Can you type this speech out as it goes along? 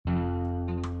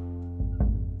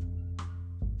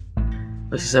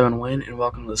This is Evan Wynn, and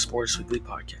welcome to the Sports Weekly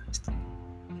Podcast.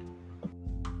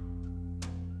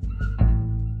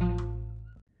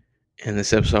 In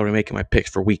this episode, I'll be making my picks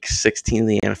for Week 16 of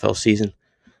the NFL season.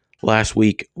 Last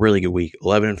week, really good week,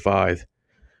 11-5.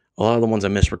 A lot of the ones I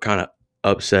missed were kind of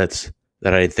upsets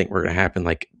that I didn't think were going to happen,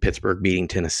 like Pittsburgh beating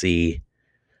Tennessee.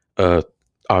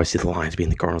 Obviously, the Lions beating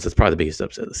the Cardinals. That's probably the biggest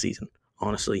upset of the season,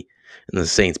 honestly. And the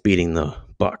Saints beating the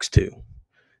Bucks too.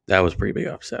 That was a pretty big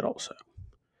upset also.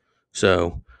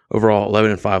 So, overall,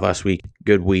 11-5 last week.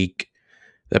 Good week.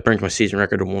 That brings my season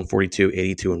record to 142,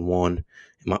 82-1, and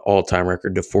my all-time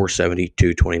record to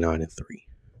 472, 29-3.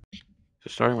 So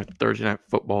starting with Thursday Night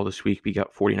Football this week, we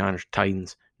got 49ers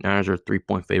Titans. Niners are a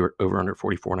 3-point favorite, over under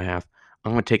 44.5.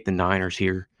 I'm going to take the Niners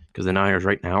here because the Niners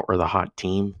right now are the hot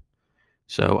team.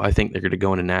 So I think they're going to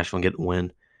go into Nashville and get the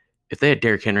win. If they had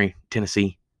Derrick Henry,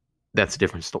 Tennessee, that's a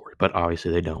different story, but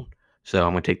obviously they don't. So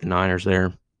I'm going to take the Niners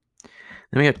there.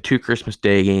 Then we got two Christmas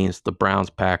Day games, the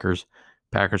Browns-Packers.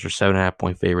 Packers are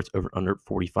 7.5-point favorites, over under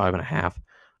 45.5. I'm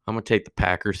going to take the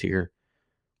Packers here.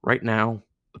 Right now,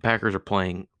 the Packers are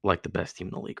playing like the best team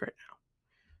in the league right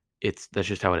now. That's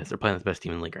just how it is. They're playing the best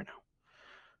team in the league right now.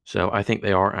 So I think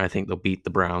they are, and I think they'll beat the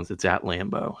Browns. It's at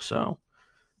Lambeau. So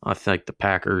I think the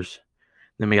Packers.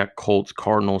 Then we got Colts,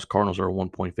 Cardinals. Cardinals are a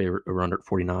 1-point favorite, over under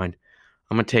 49.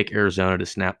 I'm going to take Arizona to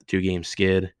snap the two-game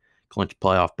skid, clinch a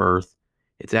playoff berth.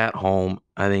 It's at home.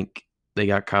 I think they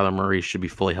got Kyler Murray, should be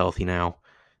fully healthy now.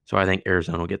 So I think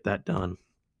Arizona will get that done.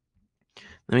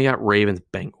 Then we got Ravens,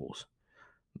 Bengals.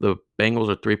 The Bengals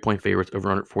are 3-point favorites, over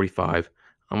under 45.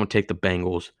 I'm going to take the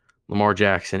Bengals. Lamar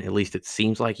Jackson, at least it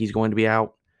seems like he's going to be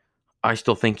out. I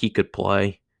still think he could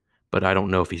play, but I don't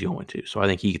know if he's going to. So I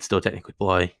think he could still technically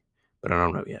play, but I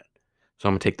don't know yet. So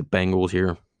I'm going to take the Bengals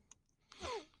here.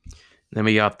 Then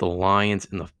we got the Lions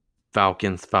and the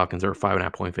Falcons. Falcons are a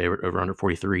 5.5-point favorite, over under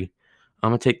 43. I'm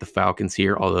going to take the Falcons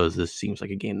here, although this seems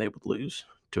like a game they would lose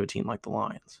to a team like the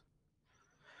Lions.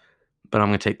 But I'm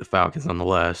going to take the Falcons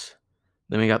nonetheless.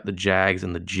 Then we got the Jags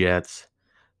and the Jets.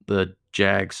 The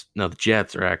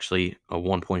Jets are actually a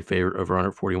 1-point favorite, over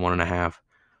under 41.5.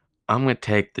 I'm going to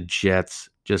take the Jets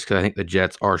just because I think the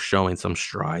Jets are showing some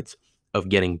strides of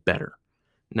getting better.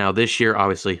 Now, this year,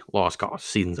 obviously, lost cause.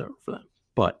 Season's over for them.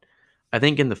 But I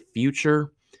think in the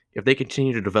future, if they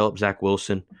continue to develop Zach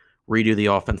Wilson, redo the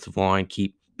offensive line,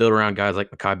 build around guys like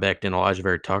Mekhi Becton, Elijah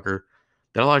Vera Tucker,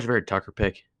 that Elijah Vera Tucker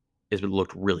pick has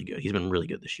looked really good. He's been really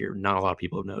good this year. Not a lot of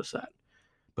people have noticed that,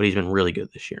 but he's been really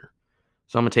good this year.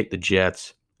 So I'm going to take the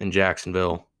Jets in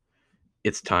Jacksonville.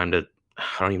 It's time to – I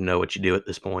don't even know what you do at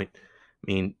this point.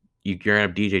 I mean, you're going to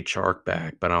have DJ Chark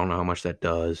back, but I don't know how much that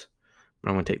does. But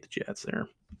I'm going to take the Jets there.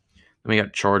 Then we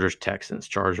got Chargers-Texans.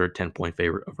 Chargers are a 10-point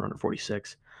favorite, over under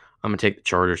 46. I'm going to take the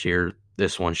Chargers here.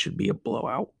 This one should be a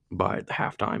blowout by the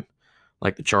halftime.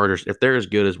 Like the Chargers, if they're as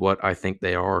good as what I think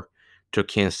they are, took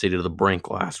Kansas City to the brink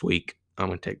last week, I'm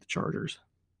going to take the Chargers.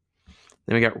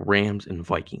 Then we got Rams and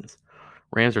Vikings.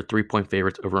 Rams are 3-point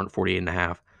favorites, over under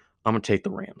 48.5. I'm going to take the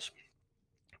Rams.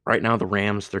 Right now, the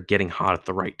Rams, they're getting hot at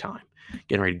the right time.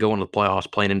 Getting ready to go into the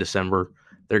playoffs, playing in December.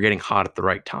 They're getting hot at the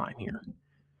right time here.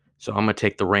 So I'm going to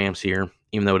take the Rams here,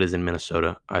 even though it is in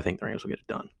Minnesota. I think the Rams will get it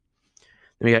done.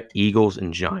 Then we got Eagles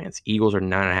and Giants. Eagles are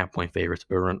 9.5-point favorites,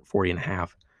 over 40.5.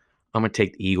 I'm going to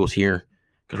take the Eagles here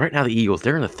because right now the Eagles,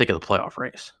 they're in the thick of the playoff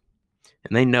race.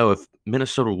 And they know if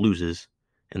Minnesota loses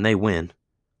and they win,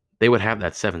 they would have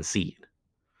that 7th seed.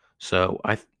 So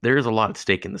there is a lot at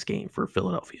stake in this game for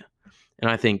Philadelphia.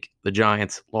 And I think the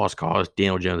Giants, lost cause.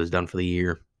 Daniel Jones is done for the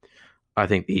year. I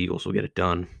think the Eagles will get it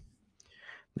done.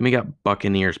 Then we got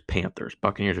Buccaneers, Panthers.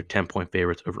 Buccaneers are 10-point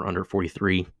favorites, over under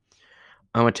 43.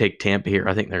 I'm going to take Tampa here.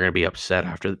 I think they're going to be upset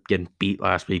after getting beat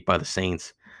last week by the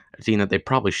Saints. A team that they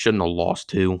probably shouldn't have lost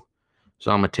to.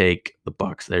 So I'm going to take the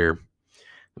Bucs there.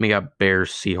 Then we got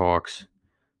Bears, Seahawks.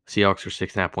 Seahawks are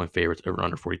 6.5-point favorites, over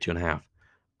under 42.5.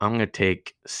 I'm going to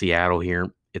take Seattle here.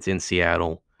 It's in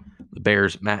Seattle. The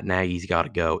Bears, Matt Nagy's got to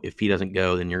go. If he doesn't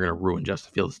go, then you're going to ruin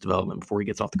Justin Fields' development before he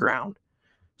gets off the ground.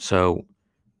 So,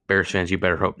 Bears fans, you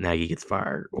better hope Nagy gets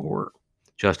fired or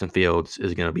Justin Fields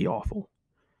is going to be awful.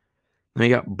 Then we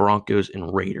got Broncos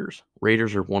and Raiders.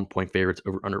 Raiders are 1-point favorites,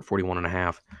 over under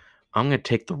 41.5. I'm going to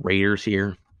take the Raiders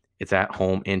here. It's at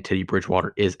home, and Teddy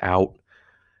Bridgewater is out.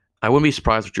 I wouldn't be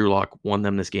surprised if Drew Lock won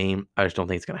them this game. I just don't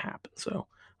think it's going to happen. So,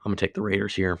 I'm going to take the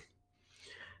Raiders here.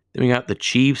 Then we got the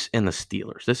Chiefs and the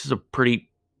Steelers. This is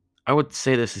I would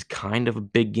say this is kind of a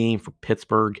big game for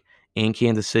Pittsburgh and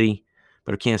Kansas City.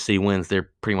 But if Kansas City wins,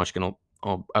 they're pretty much going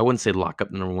to, I wouldn't say lock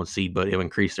up the number 1 seed, but it'll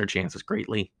increase their chances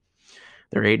greatly.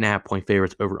 They're 8.5-point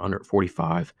favorites, over under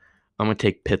 45. I'm going to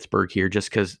take Pittsburgh here just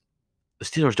because the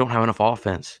Steelers don't have enough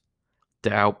offense.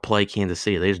 to outplay Kansas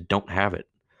City. They just don't have it.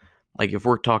 Like, if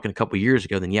we're talking a couple years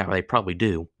ago, then yeah, they probably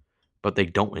do, but they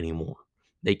don't anymore.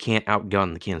 They can't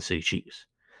outgun the Kansas City Chiefs,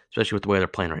 especially with the way they're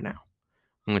playing right now.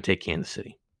 I'm going to take Kansas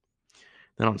City.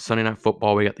 Then on Sunday Night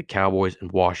Football, we got the Cowboys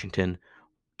and Washington.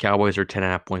 Cowboys are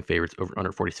 10.5-point favorites over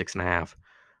under 46.5.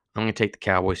 I'm going to take the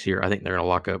Cowboys here. I think they're going to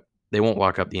lock up. They won't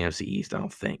lock up the NFC East, I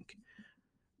don't think.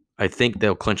 I think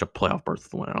they'll clinch a playoff berth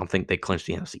with the win. I don't think they clinch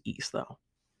the NFC East, though.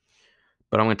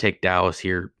 But I'm going to take Dallas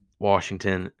here.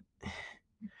 Washington,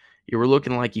 you were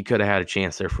looking like you could have had a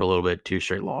chance there for a little bit. 2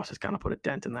 straight losses kind of put a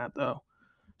dent in that, though.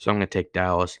 So I'm going to take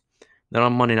Dallas. Then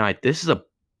on Monday night, this is a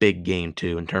big game,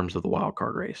 too, in terms of the wild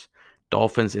card race.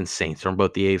 Dolphins and Saints are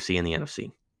both the AFC and the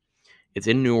NFC. It's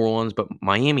in New Orleans, but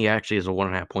Miami actually is a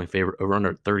 1.5-point favorite over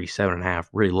under 37.5.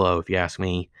 Really low, if you ask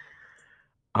me.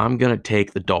 I'm going to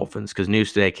take the Dolphins because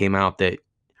news today came out that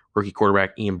rookie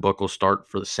quarterback Ian Book will start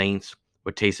for the Saints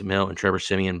with Taysom Hill and Trevor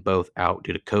Siemian both out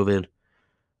due to COVID.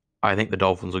 I think the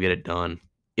Dolphins will get it done.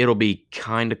 It'll be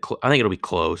kind of I think it'll be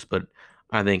close, but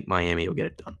I think Miami will get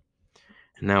it done.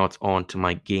 And now it's on to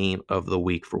my game of the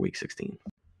week for Week 16.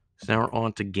 So now we're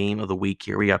on to game of the week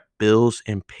here. We got Bills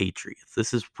and Patriots.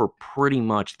 This is for pretty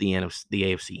much the end of the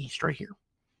AFC East right here.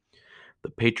 The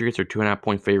Patriots are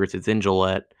 2.5-point favorites. It's in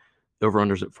Gillette.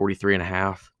 Over-unders at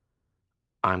 43.5.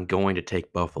 I'm going to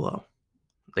take Buffalo.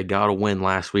 They got a win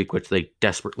last week, which they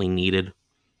desperately needed.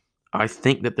 I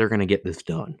think that they're going to get this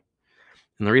done.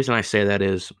 And the reason I say that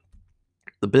is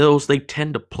the Bills, they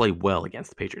tend to play well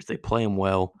against the Patriots. They play them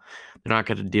well. They're not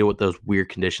going to deal with those weird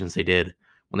conditions they did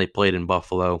when they played in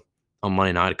Buffalo on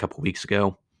Monday night a couple weeks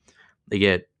ago. They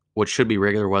get what should be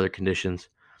regular weather conditions.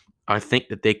 I think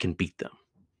that they can beat them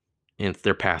in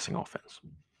their passing offense.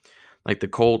 Like the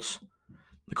Colts,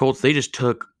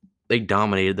 they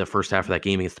dominated the first half of that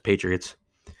game against the Patriots.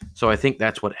 So I think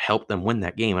that's what helped them win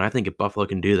that game. And I think if Buffalo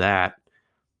can do that,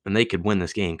 then they could win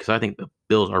this game because I think the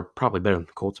Bills are probably better than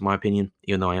the Colts in my opinion.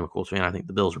 Even though I am a Colts fan, I think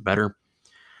the Bills are better.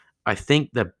 I think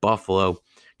that Buffalo,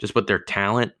 just with their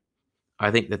talent,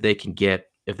 I think that they can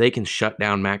if they can shut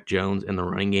down Mac Jones in the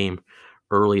running game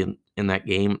early in that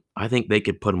game, I think they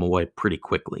could put him away pretty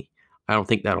quickly. I don't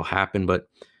think that'll happen, but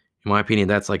in my opinion,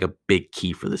 that's like a big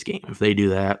key for this game. If they do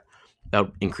that,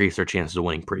 that'll increase their chances of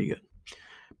winning pretty good.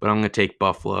 But I'm going to take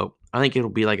Buffalo. I think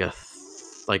it'll be like a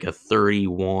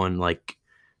 31,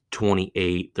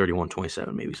 28,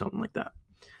 31-27, maybe something like that.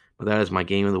 But that is my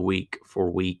game of the week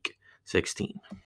for Week 16.